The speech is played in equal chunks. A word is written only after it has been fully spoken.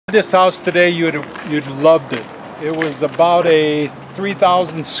This house today, you'd loved it. It was about a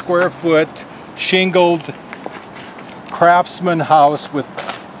 3,000 square foot shingled craftsman house with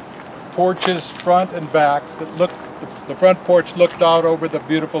porches front and back that looked. The front porch looked out over the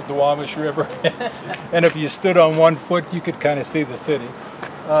beautiful Duwamish River, and if you stood on one foot, you could kind of see the city.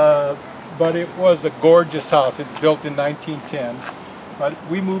 But it was a gorgeous house. It was built in 1910, but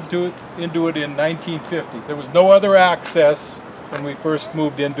we moved into it in 1950. There was no other access when we first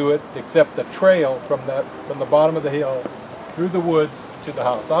moved into it except the trail from the bottom of the hill through the woods to the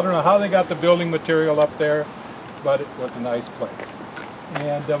house. I don't know how they got the building material up there, but it was a nice place.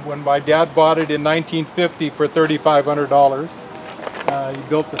 And when my dad bought it in 1950 for $3,500, he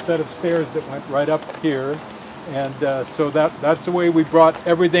built a set of stairs that went right up here. And so that's the way we brought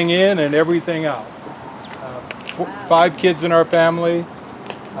everything in and everything out. 5 kids in our family,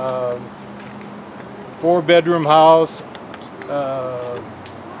 4-bedroom house,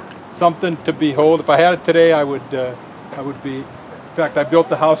 something to behold. If I had it today, I would be. In fact, I built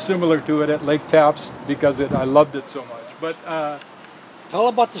the house similar to it at Lake Tapps because I loved it so much. But tell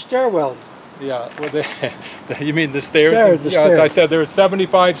about the stairwell. Yeah, well, you mean the stairs? Stairs, yeah, stairs. As I said, there were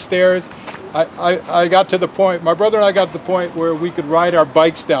 75 stairs. I got to the point, my brother and I got to the point where we could ride our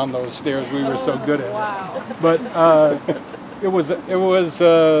bikes down those stairs. We were so good at it. Wow. But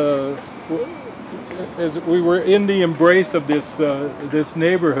as we were in the embrace of this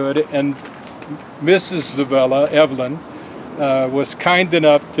neighborhood, and Mrs. Zavella, Evelyn, was kind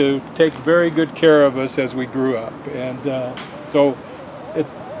enough to take very good care of us as we grew up, and so it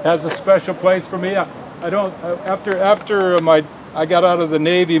has a special place for me. After I got out of the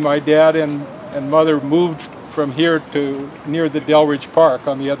Navy, my dad and mother moved from here to near the Delridge Park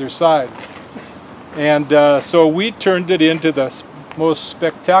on the other side, and so we turned it into the most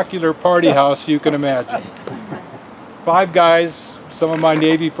spectacular party house you can imagine. 5 guys, some of my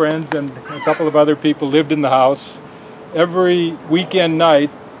Navy friends, and a couple of other people lived in the house. Every weekend night,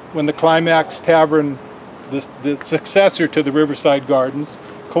 when the Climax Tavern, the successor to the Riverside Gardens,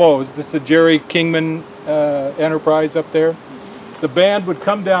 closed, this is a Jerry Kingman enterprise up there, the band would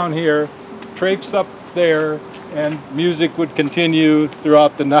come down here, traipse up there, and music would continue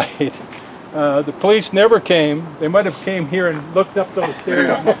throughout the night. The police never came. They might have came here and looked up those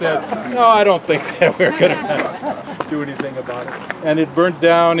stairs and said, no, I don't think that we're going to do anything about it. And it burnt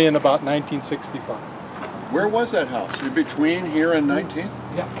down in about 1965. Where was that house? In between here and 19th?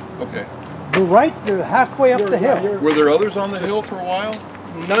 Yeah. Okay. You're right, they're halfway up the hill. Were there others on the hill for a while?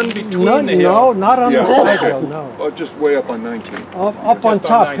 None between the No, hill. not on the side hill, no. Oh, just way up on 19th. Up on Just on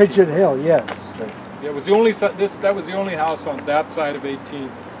top, 19th. Pigeon Hill, yes. It was the only that was the only house on that side of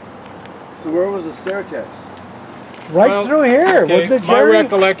 18th. So where was the staircase? Right Well, through here, okay, wasn't it, my Jerry?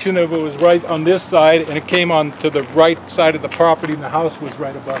 recollection of it was right on this side, and it came on to the right side of the property, and the house was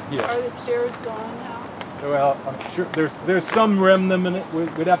right above here. Are the stairs gone now? Well, I'm sure there's some remnant in it.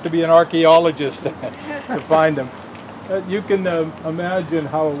 We'd have to be an archaeologist to find them. You can imagine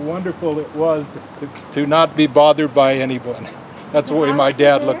how wonderful it was to not be bothered by anyone. That's the way my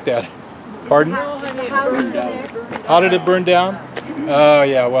dad looked at it. Pardon? How did it burn down? Oh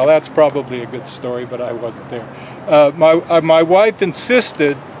yeah, well that's probably a good story, but I wasn't there. My wife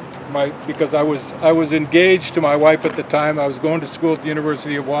insisted, because I was engaged to my wife at the time. I was going to school at the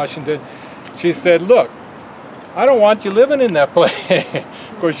University of Washington. She said, "Look, I don't want you living in that place."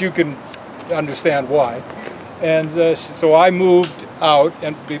 Of course, you can understand why. And so I moved out,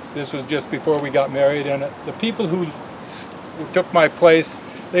 and this was just before we got married. And the people who took my place,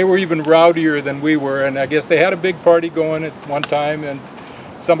 they were even rowdier than we were, and I guess they had a big party going at one time, and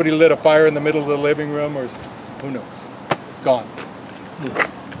somebody lit a fire in the middle of the living room, or who knows, gone.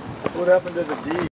 What happened to the deed?